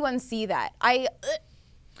 How do you unsee that?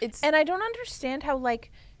 It's And I don't understand how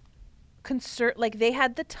they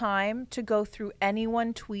had the time to go through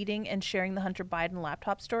anyone tweeting and sharing the Hunter Biden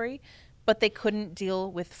laptop story, but they couldn't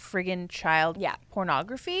deal with friggin' child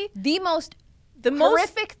pornography. the most The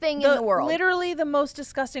horrific thing in the world. Literally the most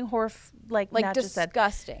disgusting like Nat just said.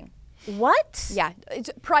 disgusting. What? Yeah, it's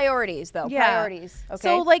priorities though. Yeah. Priorities. Okay.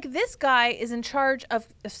 So this guy is in charge of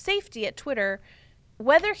safety at Twitter.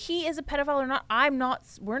 Whether he is a pedophile or not,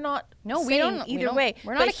 we're not No, we saying don't- we either don't- way.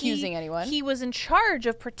 we're not But accusing anyone. He was in charge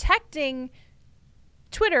of protecting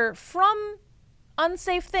Twitter from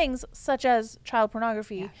unsafe things such as child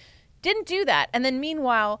pornography. Didn't do that. And then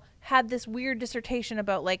meanwhile had this weird dissertation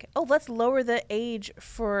about like, oh, let's lower the age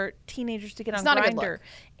for teenagers to get on Grindr. Not a good look.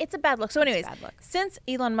 It's a bad look. So anyways, bad look. since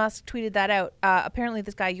Elon Musk tweeted that out, apparently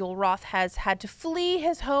this guy Yoel Roth has had to flee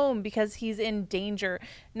his home because he's in danger.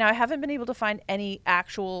 Now, I haven't been able to find any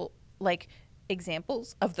actual like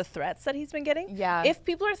examples of the threats that he's been getting. Yeah. If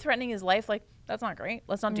people are threatening his life, like, that's not great.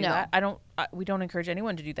 Let's not do that. We don't encourage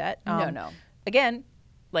anyone to do that. No. Again,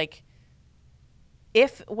 like,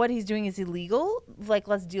 if what he's doing is illegal, like,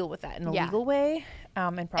 let's deal with that in a legal way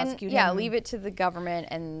and prosecute him. Leave it to the government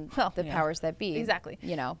and the powers that be. Exactly.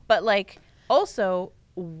 You know. But, like, also,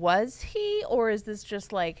 was he, or is this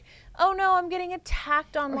just like, oh no, I'm getting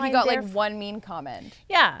attacked online? Or he got like one mean comment.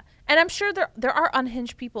 Yeah. And I'm sure there are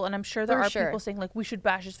unhinged people, and I'm sure there are sure. people saying like, we should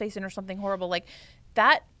bash his face in or something horrible like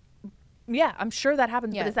that. Yeah, I'm sure that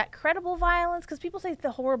happens. Yeah. But is that credible violence? Because people say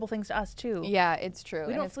the horrible things to us too. Yeah, it's true.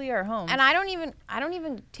 We don't flee our homes. And I don't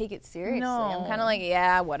even take it seriously. No. I'm kind of like,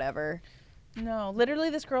 yeah, whatever. No, literally,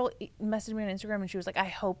 this girl messaged me on Instagram, and she was like, "I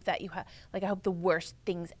hope that I hope the worst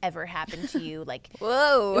things ever happen to you." Like,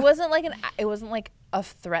 whoa. It wasn't like a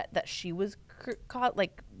threat that she was caught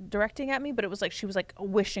like directing at me, but it was like she was like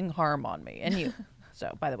wishing harm on me and you.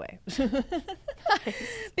 So, by the way,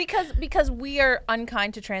 because we are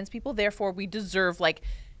unkind to trans people, therefore we deserve like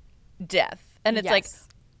death, and it's like,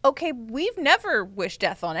 okay, we've never wished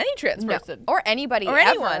death on any trans person or anybody or ever.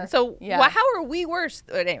 anyone. So how are we worse?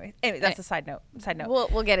 Anyway, that's a side note.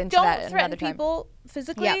 We'll get into that another time. Don't threaten people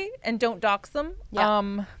physically and don't dox them.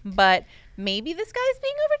 Yeah. But maybe this guy's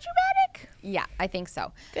being overdramatic. Yeah, I think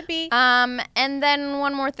so. Could be. And then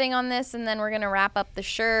one more thing on this, and then we're gonna wrap up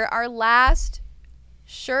the our last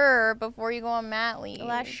before you go on mat leave. The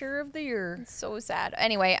last of the year. It's so sad.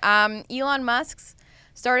 Anyway, Elon Musk's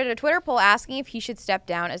started a Twitter poll asking if he should step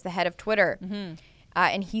down as the head of Twitter. Mm-hmm.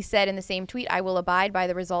 And he said in the same tweet, "I will abide by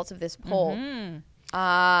the results of this poll." Mm-hmm.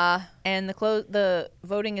 And the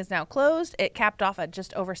voting is now closed. It capped off at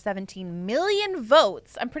just over 17 million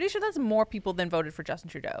votes. I'm pretty sure that's more people than voted for Justin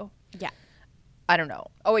Trudeau. Yeah. I don't know.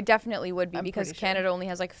 Oh, it definitely would be because Canada sure. only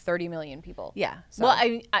has like 30 million people. Yeah. So.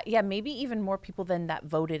 Well, maybe even more people than that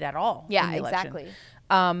voted at all. Yeah, in the exactly.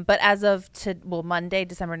 But as of Monday,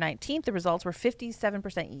 December 19th, the results were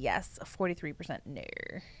 57% yes, 43% no.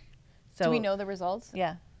 So do we know the results?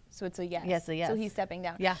 Yeah. So it's a yes. Yes, a yes. So he's stepping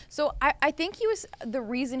down. Yeah. So I think the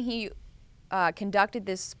reason he conducted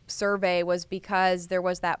this survey was because there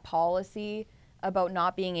was that policy about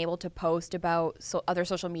not being able to post about other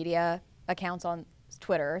social media accounts on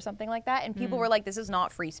Twitter or something like that. And people were like, this is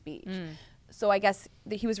not free speech. So I guess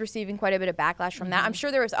that he was receiving quite a bit of backlash from that. I'm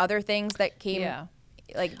sure there was other things that came. Yeah.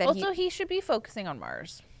 Like that also, he should be focusing on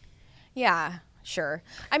Mars. Yeah. Sure.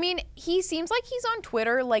 I mean, he seems like he's on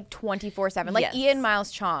Twitter like 24/7, like Ian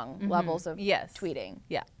Miles Chong levels of tweeting.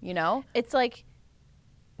 Yeah. You know? It's like,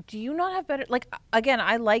 do you not have better? Like, again,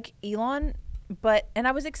 I like Elon, and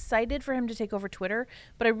I was excited for him to take over Twitter,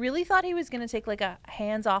 but I really thought he was going to take like a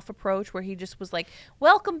hands-off approach where he just was like,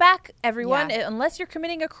 welcome back, everyone. Yeah. Unless you're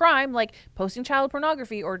committing a crime like posting child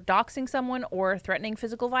pornography or doxing someone or threatening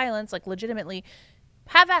physical violence, like legitimately,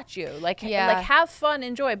 have at you, like have fun,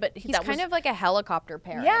 enjoy. But he's kind of like a helicopter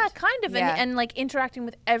parent. Yeah, kind of, and like interacting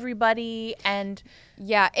with everybody. And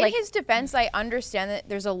in his defense, I understand that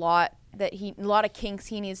there's a lot of kinks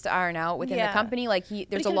he needs to iron out within the company. Like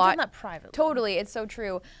there's a lot. Done that privately. Totally, it's so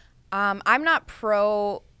true. I'm not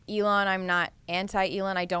pro Elon. I'm not anti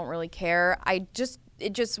Elon. I don't really care.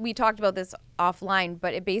 We talked about this offline,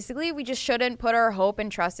 but we just shouldn't put our hope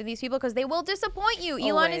and trust in these people because they will disappoint you. Always.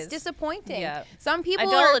 Elon is disappointing. Yeah. Some people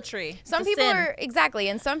idolatry. Some people are exactly,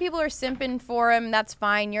 and some people are simping for him. That's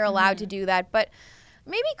fine. You're allowed to do that, but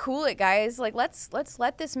maybe cool it, guys. Like let's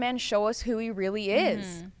let this man show us who he really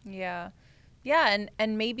is. Yeah. Yeah,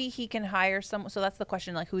 and maybe he can hire someone. So that's the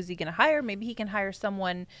question, like, who's he going to hire? Maybe he can hire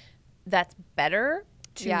someone that's better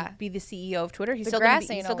to be the CEO of Twitter. He's still going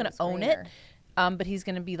to own it. But he's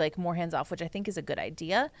going to be like more hands off, which I think is a good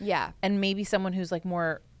idea. Yeah. And maybe someone who's like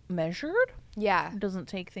more measured. Yeah. Doesn't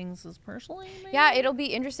take things as personally. Maybe? Yeah, it'll be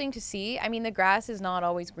interesting to see. I mean, the grass is not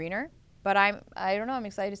always greener, but I don't know. I'm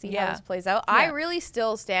excited to see how this plays out. Yeah. I really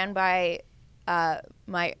still stand by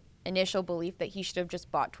my initial belief that he should have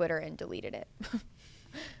just bought Twitter and deleted it.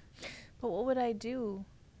 But what would I do?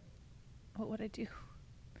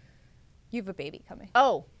 You have a baby coming.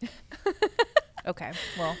 Oh. Okay.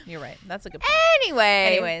 Well, you're right. That's a good point.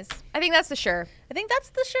 Anyways, I think that's the sure. I think that's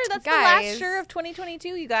the sure. That's the last sure of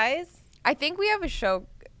 2022, you guys. I think we have a show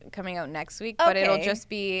coming out next week, but it'll just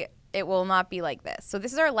be it will not be like this. So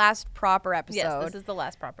this is our last proper episode. Yes, this is the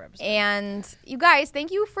last proper episode. And you guys,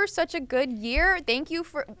 thank you for such a good year. Thank you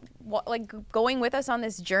for going with us on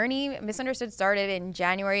this journey. Misunderstood started in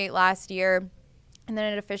January last year, and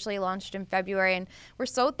then it officially launched in February. And we're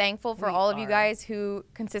so thankful for all of you guys who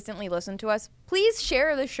consistently listen to us. Please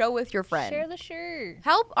share the show with your friends. Share the show.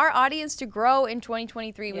 Help our audience to grow in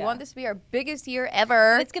 2023. We want this to be our biggest year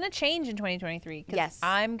ever. And it's going to change in 2023. Yes.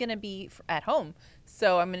 I'm going to be at home.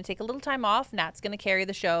 So I'm going to take a little time off. Nat's going to carry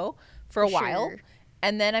the show for a while.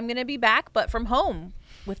 And then I'm going to be back, but from home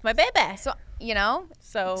with my baby. So,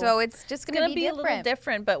 so it's just going to be a little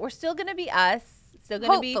different, but we're still going to be us. Still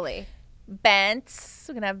going to be hopefully bants.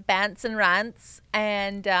 We're going to have bants and rants.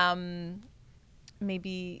 And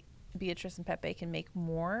maybe Beatrice and Pepe can make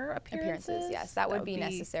more appearances. Yes, that would be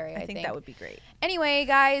necessary. I think that would be great. Anyway,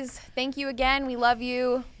 guys, thank you again. We love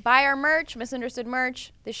you. Buy our merch, Misunderstood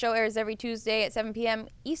merch. The show airs every Tuesday at 7 p.m.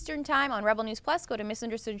 Eastern Time on Rebel News Plus. Go to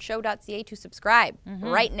misunderstoodshow.ca to subscribe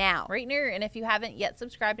right now. Right near. And if you haven't yet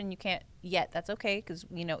subscribed and you can't yet, that's okay because,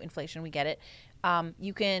 inflation, we get it.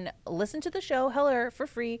 You can listen to the show, Heller, for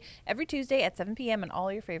free every Tuesday at 7 p.m. on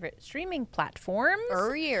all your favorite streaming platforms.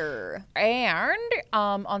 And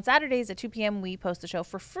on Saturdays at 2 p.m. we post the show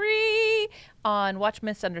for free on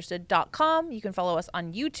watchmisunderstood.com. You can follow us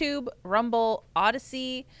on YouTube, Rumble,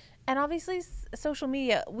 Odyssey, and obviously social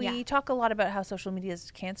media. We talk a lot about how social media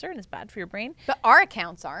is cancer and is bad for your brain. But our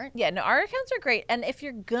accounts aren't. Yeah, no, our accounts are great. And if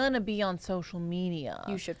you're going to be on social media,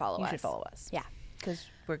 you should follow us. Yeah. Because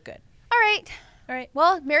we're good. All right.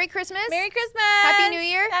 Well, Merry Christmas. Merry Christmas. Happy New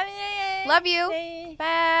Year. Happy New Year. Love you.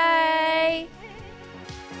 Bye.